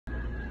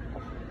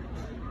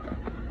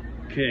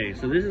Okay,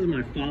 so this is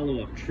my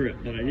follow-up trip,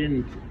 but I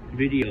didn't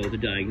video the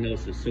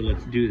diagnosis, so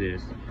let's do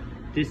this.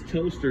 This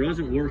toaster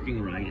wasn't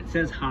working right. It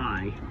says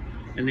high,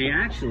 and they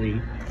actually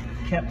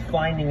kept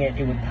finding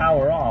it would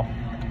power off,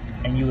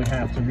 and you would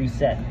have to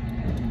reset.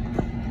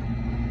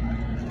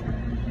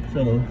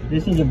 So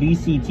this is a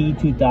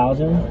VCT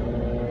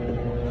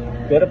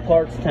 2000. Go to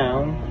Parts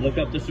Town, look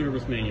up the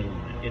service manual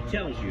on it. It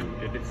tells you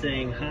if it's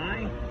saying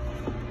high,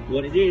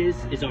 what it is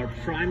our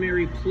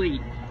primary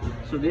plate.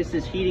 So this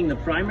is heating the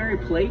primary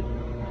plate,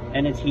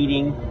 and it's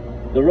heating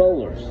the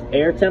rollers.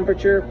 Air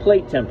temperature,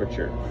 plate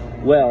temperature.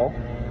 Well,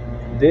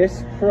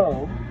 this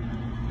probe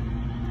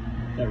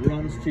that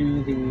runs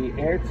to the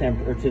air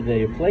temp or to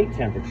the plate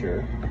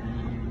temperature,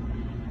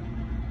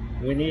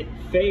 when it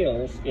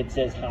fails, it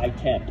says high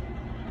temp.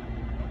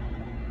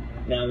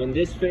 Now, when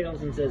this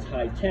fails and says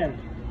high temp,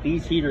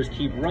 these heaters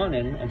keep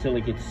running until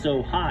it gets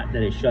so hot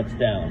that it shuts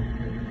down.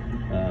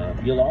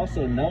 You'll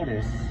also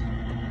notice,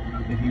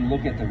 if you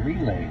look at the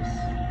relays,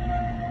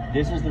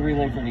 this is the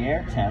relay for the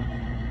air temp,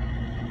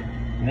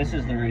 and this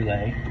is the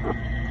relay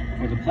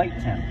for the plate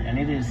temp, and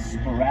it is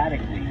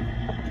sporadically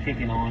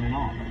kicking on and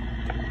off.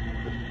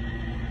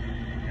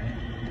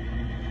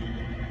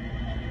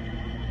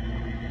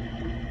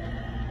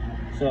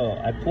 So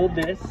I pulled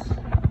this,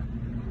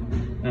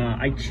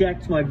 I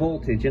checked my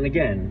voltage, and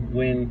again,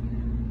 when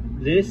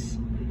this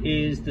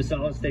is the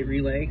solid state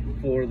relay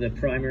for the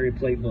primary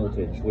plate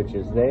voltage, which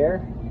is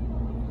there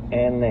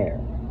and there.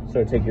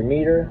 So take your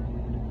meter,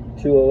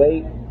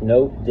 208,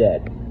 note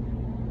dead.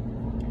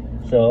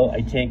 So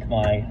I take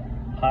my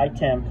high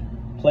temp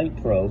plate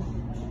probe,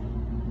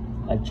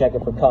 I check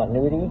it for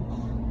continuity,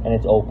 and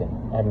it's open.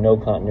 I have no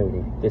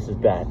continuity. This is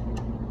bad.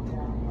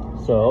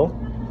 So,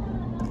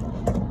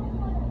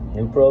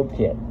 new probe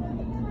kit.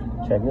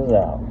 Check this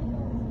out.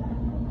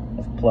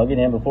 Let's plug it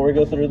in before we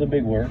go through the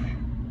big work.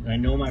 I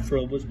know my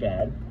probe was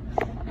bad.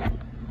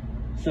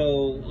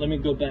 So let me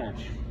go back.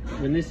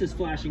 When this is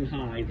flashing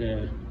high,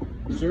 the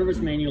service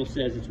manual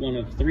says it's one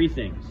of three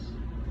things: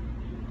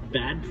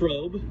 bad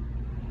probe,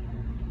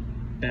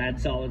 bad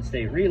solid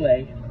state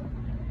relay,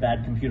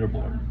 bad computer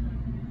board.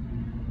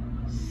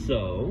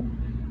 So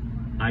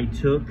I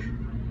took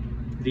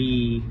the,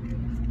 you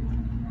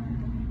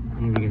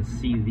can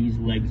see these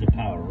legs of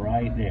power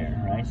right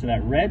there, right? So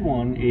that red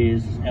one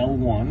is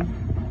L1,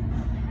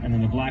 and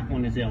then the black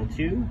one is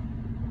L2,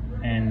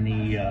 and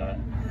the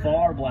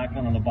far black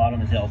one on the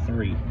bottom is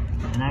L3.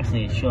 And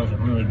actually it shows it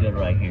really good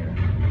right here.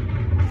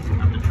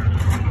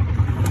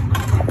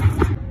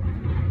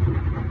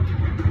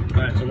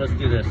 All right, so let's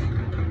do this.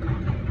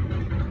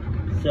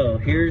 So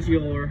here's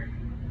your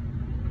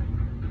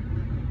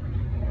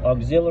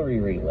auxiliary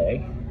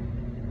relay,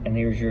 and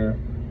here's your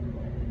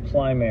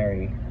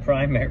primary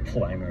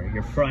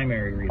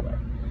relay.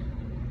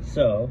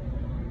 So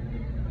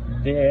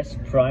this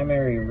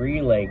primary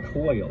relay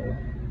coil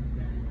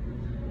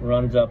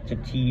runs up to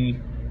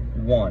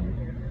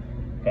T1.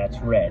 That's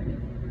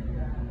red.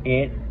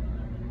 It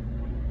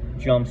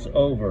jumps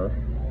over.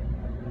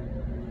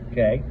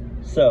 Okay,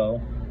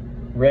 so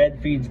red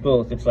feeds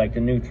both. It's like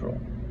the neutral.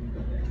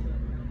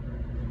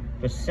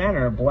 The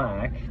center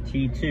black,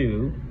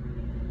 T2,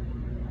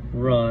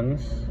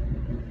 runs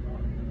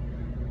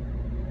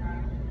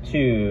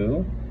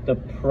to the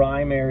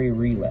primary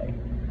relay,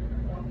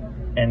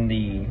 and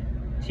the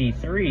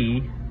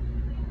T3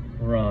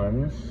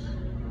 runs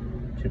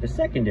to the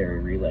secondary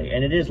relay,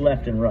 and it is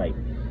left and right.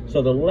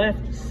 So the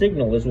left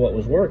signal is what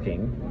was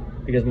working,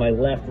 because my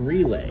left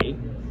relay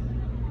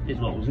is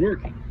what was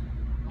working.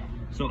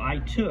 So I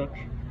took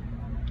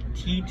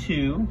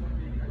T2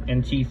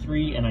 and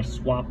T3 and I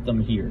swapped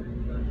them here.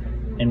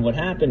 And what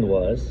happened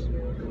was,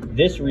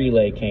 this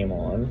relay came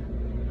on,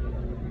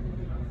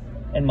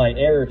 and my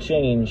error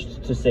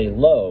changed to say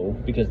low,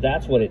 because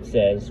that's what it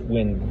says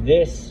when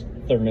this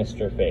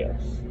thermistor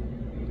fails.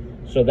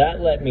 So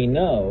that let me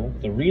know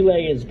the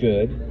relay is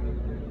good,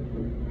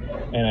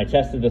 and I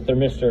tested the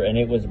thermistor and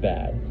it was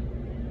bad.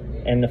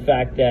 And the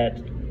fact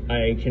that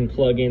I can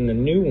plug in the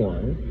new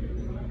one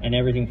and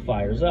everything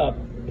fires up,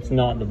 it's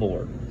not the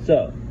board.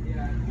 So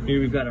here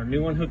we've got our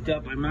new one hooked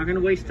up. I'm not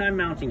gonna waste time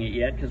mounting it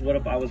yet, because what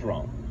if I was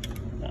wrong?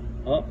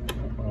 Oh,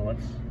 well,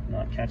 let's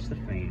not catch the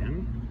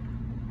fan.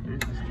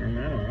 Let's turn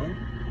that on.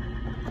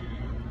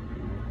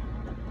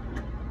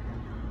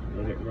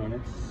 Let it run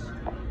its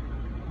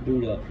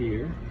boot up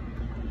here.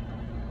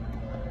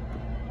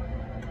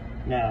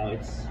 Now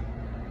it's,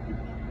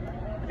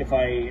 if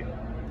I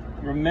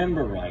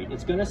remember right,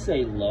 it's gonna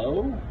say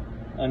low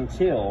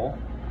until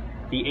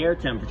the air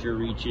temperature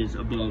reaches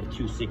above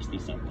 260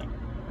 something.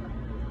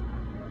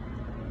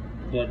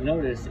 But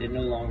notice it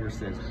no longer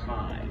says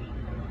high.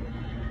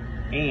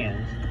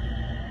 And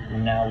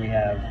now we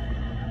have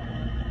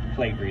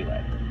plate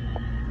relay.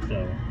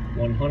 So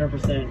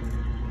 100%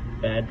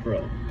 bad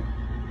probe.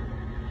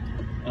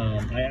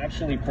 I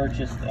actually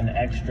purchased an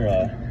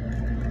extra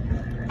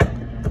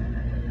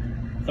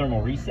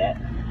thermal reset,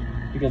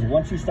 because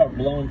once you start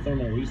blowing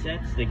thermal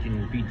resets, they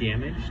can be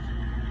damaged.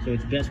 So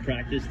it's best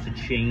practice to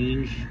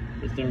change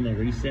the thermal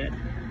reset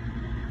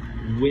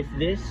with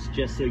this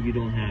just so you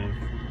don't have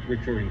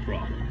recurring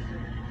problems.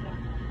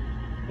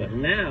 But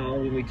now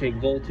when we take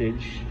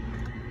voltage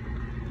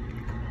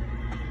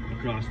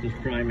across this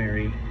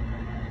primary,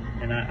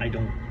 and I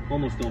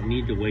almost don't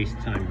need to waste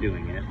time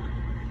doing it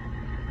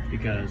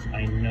because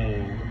I know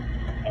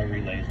our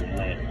relays are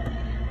lit.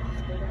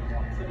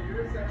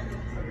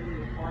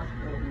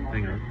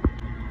 Hang on.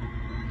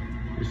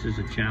 This is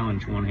a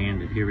challenge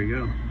one-handed. Here we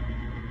go.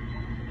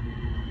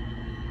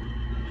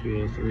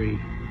 203.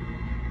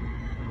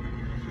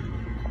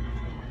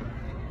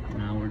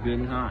 Now we're good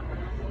and hot.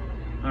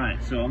 All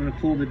right, so I'm gonna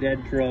pull the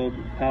dead probe,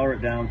 power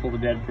it down, pull the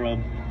dead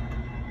probe,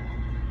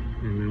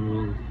 and then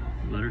we'll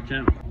let her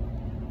temp.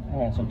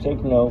 All right, so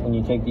take note when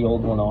you take the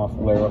old one off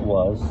where it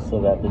was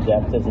so that the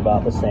depth is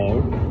about the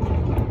same.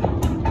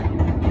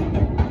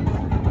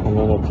 And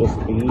then it just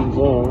feeds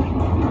in.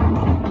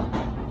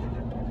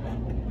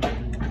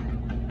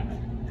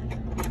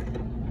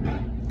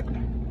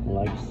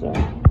 Like so.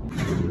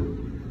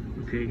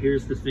 Okay,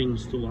 here's the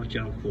things to watch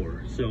out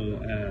for. So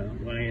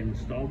when I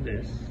installed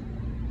this,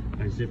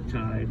 I zip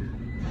tied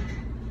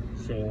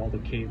so all the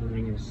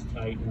cabling is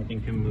tight,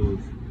 nothing can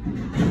move.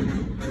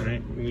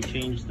 Right, when we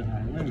change the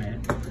high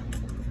limit,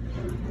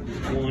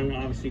 one,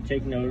 obviously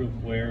take note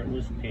of where it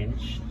was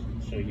pinched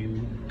so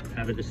you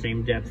have it the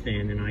same depth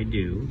in, and I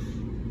do.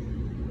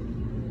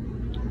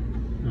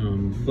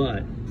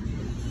 But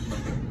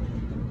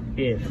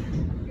if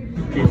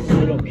this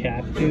little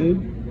cap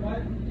tube,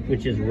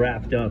 which is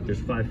wrapped up, there's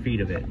 5 feet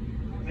of it.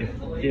 If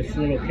this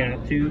little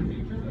cap tube,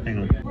 hang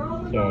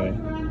on, sorry.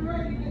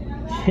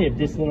 If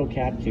this little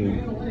cap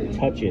tube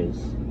touches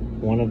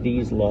one of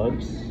these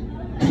lugs,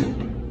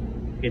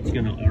 it's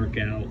gonna arc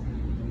out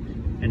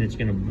and it's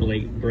gonna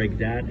break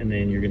that, and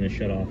then you're gonna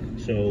shut off.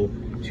 So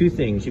 2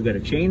 things, you've got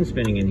a chain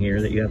spinning in here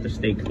that you have to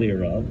stay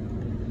clear of.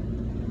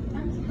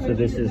 So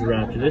this is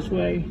wrapped this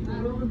way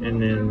and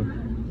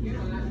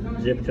then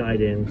zip tied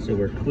in. So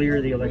we're clear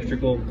of the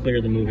electrical, clear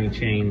of the moving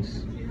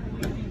chains.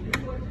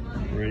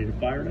 Ready to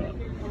fire it up.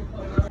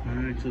 All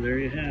right, so there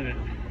you have it.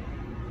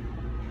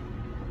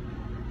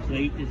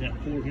 Plate is at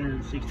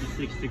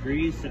 466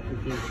 degrees, set for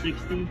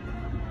 460.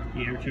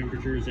 The air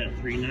temperature is at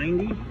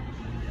 390.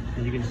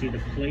 And you can see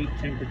the plate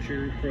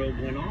temperature probe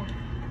went off.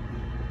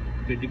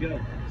 Good to go.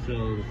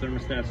 So the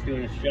thermostat's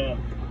doing its job.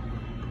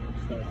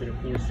 Started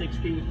at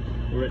 460,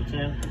 we're at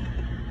 10.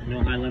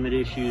 No high limit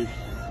issues.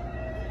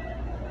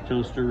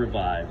 Toaster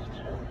revived.